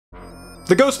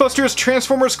The Ghostbusters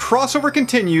Transformers crossover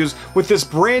continues with this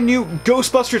brand new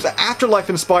Ghostbusters Afterlife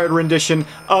inspired rendition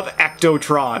of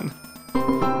Ectotron.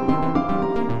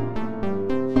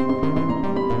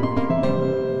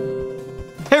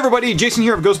 Hey everybody, Jason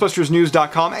here of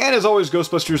GhostbustersNews.com, and as always,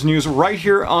 Ghostbusters News right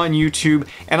here on YouTube.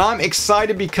 And I'm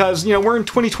excited because, we're in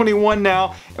 2021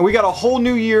 now, and we got a whole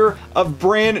new year of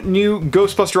brand new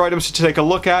Ghostbuster items to take a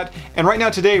look at. And right now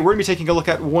today, we're going to be taking a look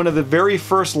at one of the very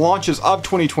first launches of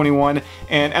 2021.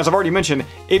 And as I've already mentioned,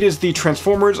 it is the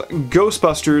Transformers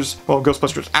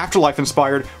Ghostbusters Afterlife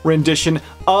inspired rendition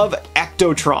of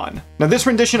Ectotron. Now this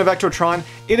rendition of Ectotron,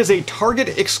 it is a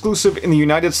Target exclusive in the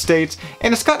United States,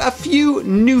 and it's got a few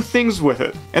new things with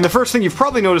it. And the first thing you've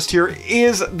probably noticed here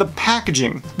is the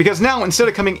packaging, because now instead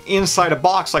of coming inside a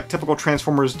box like typical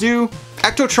Transformers do,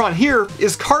 Ectotron here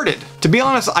is carded. To be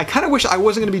honest, I kind of wish I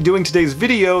wasn't going to be doing today's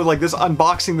video like this,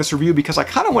 unboxing this review, because I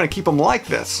kind of want to keep them like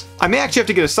this. I may actually have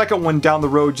to get a second one down the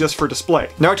road just for display.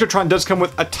 Now Ectotron does come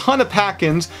with a ton of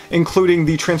pack-ins, including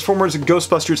the Transformers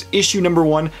Ghostbusters issue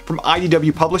 #1 from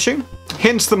IDW Publishing.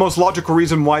 Hence the most logical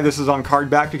reason why this is on card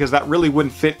back, because that really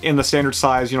wouldn't fit in the standard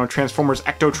size, Transformers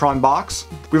Ectotron box.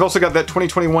 We've also got that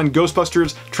 2021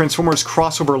 Ghostbusters Transformers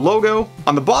crossover logo.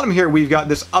 On the bottom here, we've got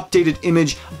this updated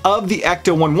image of the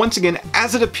Ecto one once again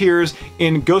as it appears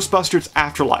in Ghostbusters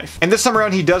Afterlife. And this time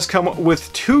around, he does come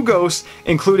with two ghosts,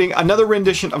 including another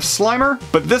rendition of Slimer,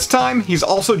 but this time he's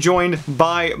also joined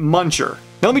by Muncher.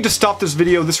 Now let me just stop this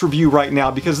review right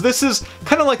now, because this is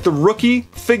kind of like the rookie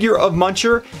figure of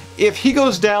Muncher. If he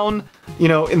goes down,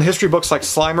 in the history books like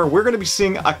Slimer, we're going to be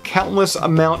seeing a countless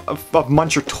amount of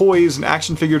Muncher toys and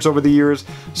action figures over the years.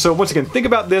 So once again, think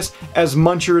about this as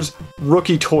Muncher's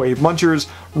rookie toy, Muncher's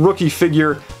rookie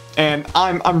figure, and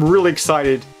I'm really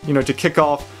excited, to kick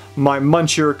off my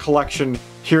Muncher collection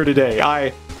here today.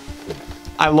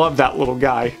 I love that little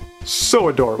guy. So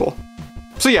adorable.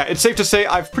 So yeah, it's safe to say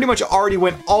I've pretty much already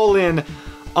went all in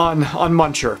on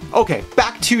Muncher. Okay,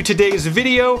 back to today's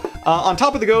video. On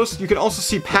top of the Ghost, you can also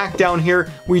see packed down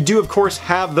here, we do of course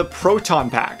have the Proton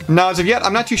Pack. Now as of yet,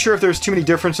 I'm not too sure if there's too many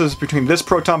differences between this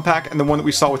Proton Pack and the one that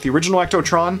we saw with the original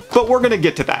Ectotron, but we're gonna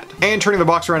get to that. And turning the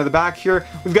box around to the back here,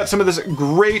 we've got some of this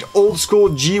great old school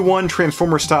G1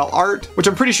 Transformer style art, which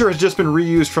I'm pretty sure has just been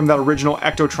reused from that original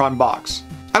Ectotron box.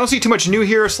 I don't see too much new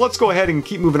here, so let's go ahead and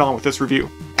keep moving on with this review.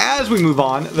 As we move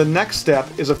on, the next step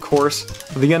is of course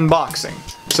the unboxing.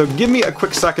 So give me a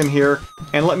quick second here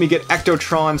and let me get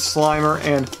Ectotron, Slimer,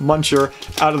 and Muncher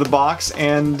out of the box,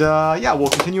 and yeah, we'll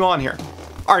continue on here.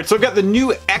 Alright, so I've got the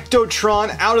new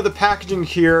Ectotron out of the packaging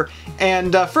here,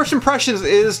 and first impressions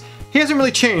is he hasn't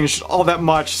really changed all that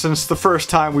much since the first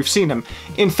time we've seen him.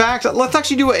 In fact, let's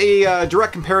actually do a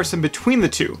direct comparison between the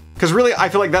two, because really I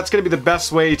feel like that's going to be the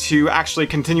best way to actually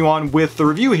continue on with the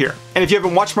review here. And if you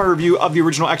haven't watched my review of the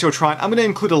original Ectotron, I'm going to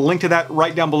include a link to that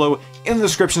right down below in the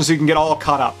description so you can get all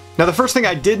caught up. Now the first thing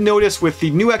I did notice with the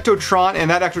new Ectotron, and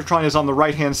that Ectotron is on the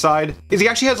right hand side, is he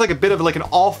actually has like a bit of like an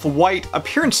off-white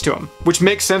appearance to him, which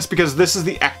makes sense because this is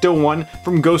the Ecto one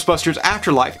from Ghostbusters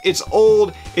Afterlife. It's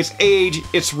old, it's aged,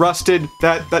 it's rusted,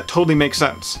 that totally makes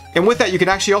sense. And with that you can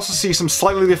actually also see some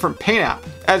slightly different paint app.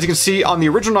 As you can see on the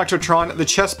original Ectotron, the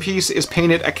chest piece is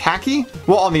painted a khaki,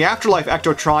 while on the Afterlife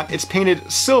Ectotron it's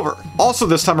painted silver. Also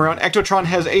this time around, Ectotron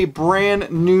has a brand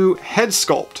new head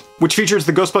sculpt, which features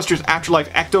the Ghostbusters Afterlife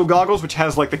Ecto goggles, which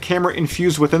has like the camera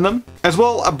infused within them, as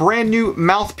well a brand new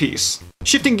mouthpiece.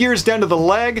 Shifting gears down to the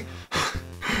leg,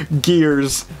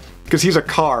 gears, because he's a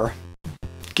car.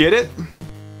 Get it?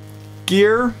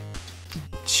 Gear,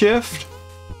 shift,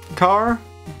 car.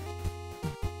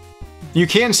 You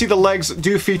can see the legs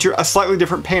do feature a slightly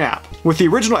different paint app, with the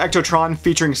original Ectotron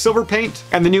featuring silver paint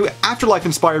and the new Afterlife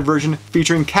inspired version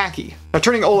featuring khaki. Now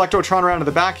turning old Ectotron around to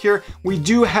the back here, we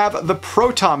do have the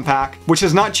Proton Pack, which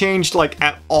has not changed like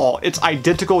at all. It's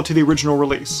identical to the original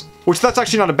release, which that's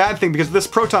actually not a bad thing because this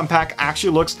Proton Pack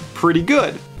actually looks pretty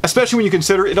good. Especially when you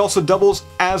consider it also doubles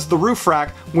as the roof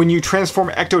rack when you transform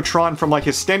Ectotron from like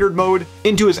his standard mode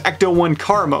into his Ecto 1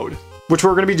 car mode, which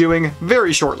we're going to be doing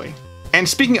very shortly. And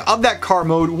speaking of that car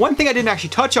mode, one thing I didn't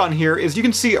actually touch on here is you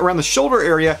can see around the shoulder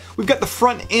area, we've got the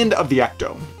front end of the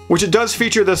Ecto, which it does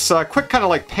feature this quick kind of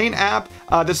like paint app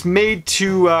that's made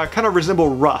to kind of resemble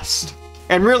rust.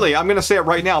 And really, I'm going to say it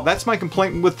right now, that's my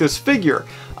complaint with this figure.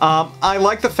 I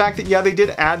like the fact that, yeah, they did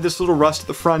add this little rust at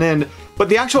the front end, but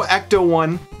the actual Ecto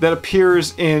one that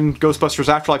appears in Ghostbusters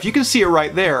Afterlife, you can see it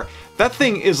right there. That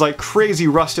thing is like crazy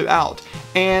rusted out.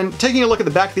 And taking a look at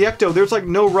the back of the Ecto, there's like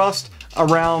no rust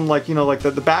around like, like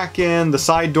the back end, the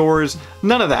side doors,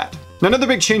 none of that. Now, another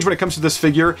big change when it comes to this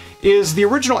figure is the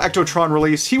original Ectotron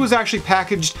release, he was actually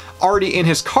packaged already in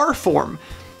his car form.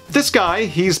 This guy,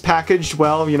 he's packaged,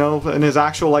 well, you know, in his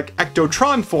actual, like,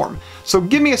 Ectotron form. So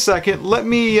give me a second, let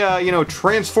me, you know,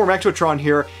 transform Ectotron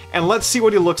here, and let's see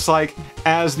what he looks like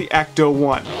as the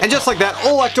Ecto-1. And just like that,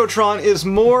 old Ectotron is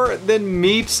more than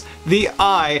meets the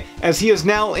eye, as he is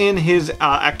now in his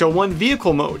Ecto-1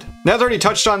 vehicle mode. Now, as I already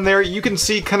touched on there, you can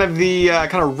see kind of the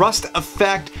kind of rust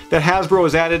effect that Hasbro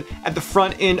has added at the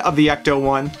front end of the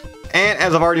Ecto-1. And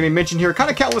as I've already mentioned here, kind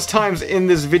of countless times in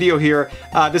this video here,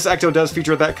 this Ecto does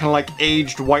feature that kind of like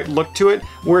aged white look to it,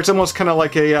 where it's almost kind of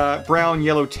like a brown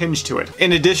yellow tinge to it.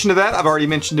 In addition to that, I've already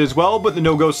mentioned as well, but the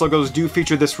No Ghost logos do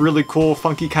feature this really cool,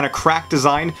 funky kind of crack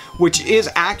design, which is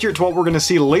accurate to what we're going to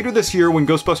see later this year when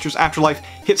Ghostbusters Afterlife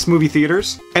hits movie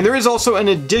theaters. And there is also an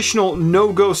additional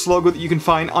No Ghost logo that you can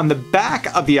find on the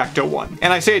back of the Ecto-1.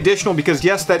 And I say additional because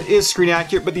yes, that is screen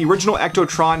accurate, but the original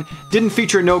Ectotron didn't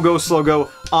feature a No Ghost logo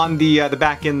on the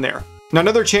back end there. Now,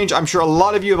 another change I'm sure a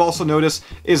lot of you have also noticed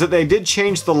is that they did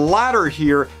change the ladder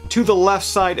here to the left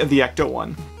side of the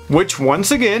Ecto-1, which once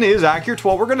again is accurate to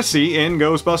what we're going to see in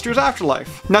Ghostbusters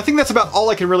Afterlife. Now, I think that's about all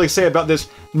I can really say about this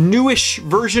newish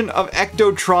version of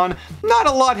Ectotron. Not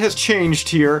a lot has changed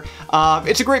here.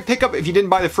 It's a great pickup if you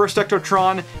didn't buy the first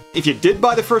Ectotron. If you did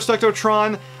buy the first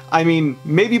Ectotron, I mean,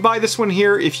 maybe buy this one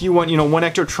here if you want, you know, one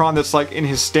Ectotron that's like in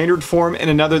his standard form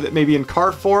and another that may be in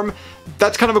car form.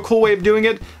 That's kind of a cool way of doing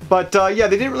it, but yeah,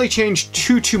 they didn't really change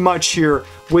too much here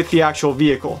with the actual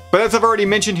vehicle. But as I've already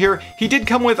mentioned here, he did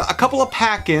come with a couple of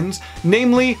pack-ins,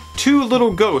 namely two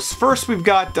little ghosts. First, we've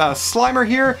got Slimer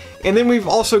here, and then we've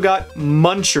also got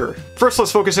Muncher. First,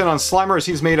 let's focus in on Slimer, as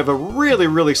he's made of a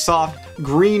really soft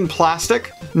green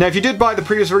plastic. Now, if you did buy the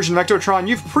previous version of Ectotron,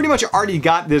 you've pretty much already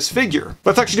got this figure.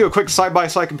 Let's actually do a quick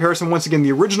side-by-side comparison. Once again,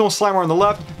 the original Slimer on the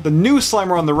left, the new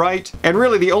Slimer on the right, and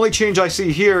really the only change I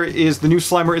see here is the new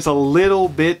Slimer is a little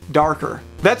bit darker.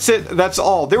 That's it, that's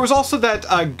all. There was also that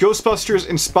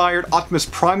Ghostbusters-inspired Optimus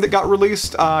Prime that got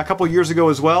released a couple years ago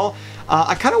as well.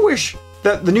 I kind of wish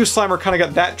that the new Slimer kind of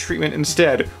got that treatment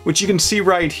instead, which you can see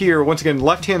right here. Once again,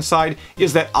 left-hand side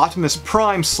is that Optimus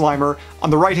Prime Slimer.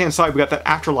 On the right-hand side, we got that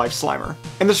Afterlife Slimer.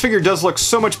 And this figure does look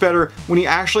so much better when he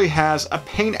actually has a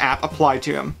paint app applied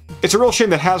to him. It's a real shame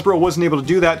that Hasbro wasn't able to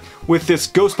do that with this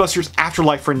Ghostbusters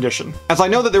Afterlife rendition, as I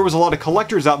know that there was a lot of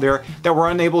collectors out there that were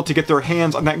unable to get their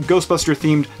hands on that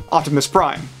Ghostbuster-themed Optimus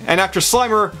Prime. And after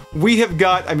Slimer, we have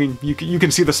got, I mean, you can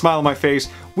see the smile on my face,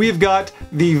 we have got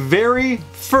the very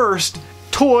first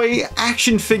toy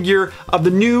action figure of the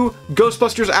new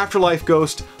Ghostbusters Afterlife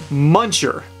Ghost,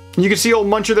 Muncher. You can see old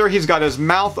Muncher there, he's got his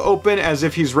mouth open as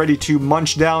if he's ready to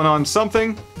munch down on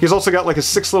something. He's also got like his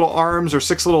 6 little arms or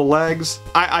 6 little legs.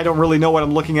 I don't really know what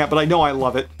I'm looking at, but I know I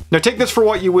love it. Now take this for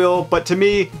what you will, but to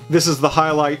me, this is the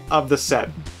highlight of the set.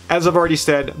 As I've already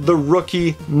said, the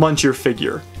rookie Muncher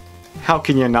figure. How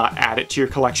can you not add it to your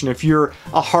collection if you're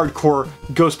a hardcore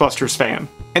Ghostbusters fan?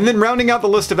 And then rounding out the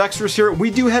list of extras here, we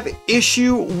do have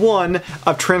issue 1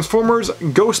 of Transformers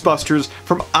Ghostbusters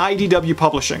from IDW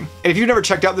Publishing. And if you've never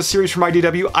checked out this series from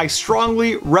IDW, I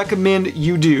strongly recommend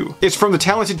you do. It's from the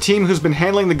talented team who's been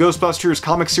handling the Ghostbusters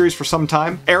comic series for some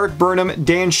time, Eric Burnham,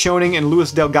 Dan Schoening, and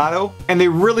Luis Delgado, and they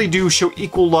really do show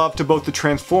equal love to both the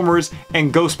Transformers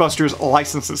and Ghostbusters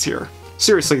licenses here.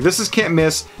 Seriously, this is can't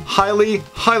miss.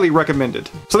 Highly recommended.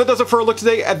 So that does it for a look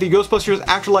today at the Ghostbusters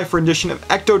Afterlife rendition of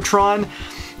Ectotron.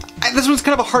 This one's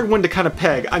kind of a hard one to kind of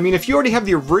peg. I mean, if you already have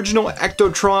the original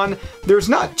Ectotron, there's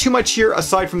not too much here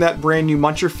aside from that brand new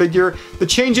Muncher figure. The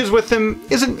changes with him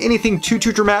isn't anything too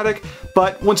dramatic,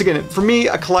 but once again, for me,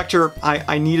 a collector,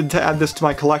 I needed to add this to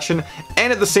my collection.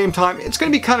 And at the same time, it's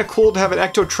going to be kind of cool to have an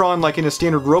Ectotron like in a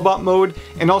standard robot mode,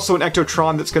 and also an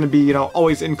Ectotron that's going to be, you know,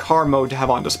 always in car mode to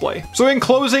have on display. So in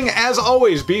closing, as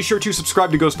always, be sure to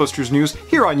subscribe to Ghostbusters News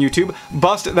here on YouTube.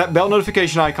 Bust that bell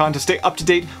notification icon to stay up to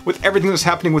date with everything that's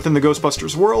happening within the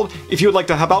Ghostbusters world. If you would like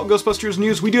to help out Ghostbusters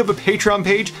News, we do have a Patreon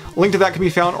page. Link to that can be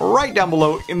found right down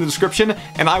below in the description,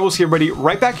 and I will see everybody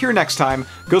right back here next time.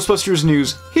 Ghostbusters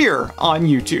News here on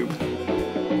YouTube.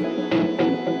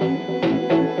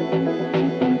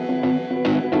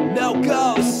 No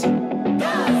ghosts.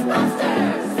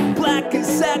 Ghostbusters. Black and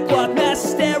sackcloth, mass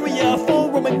hysteria.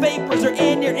 Full roaming vapors are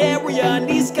in your area, and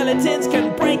these skeletons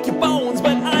can break your bones,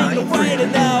 but I ain't afraid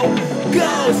now.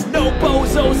 Ghosts, no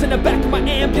bozos in the back of my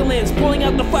ambulance, pulling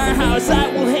out the firehouse, I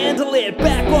will handle it.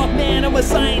 Back off, man, I'm a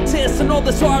scientist, and all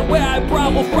this hardware I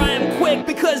brought will fry them quick,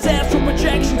 because astral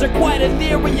projections are quite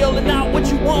ethereal and not what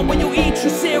you want when you eat your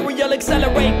cereal.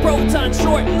 Accelerate protons,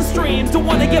 shorten streams. Don't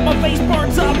wanna get my face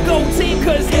burnt off, go team,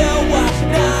 cause you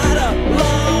are not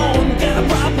alone. Got a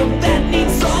problem that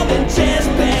needs solving, just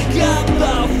pick up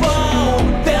the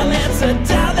phone. They'll answer,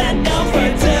 dial that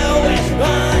number, do it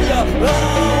on your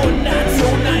own. Not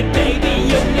tonight.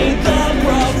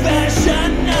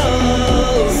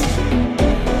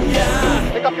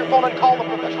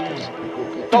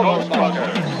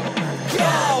 Ghostbusters.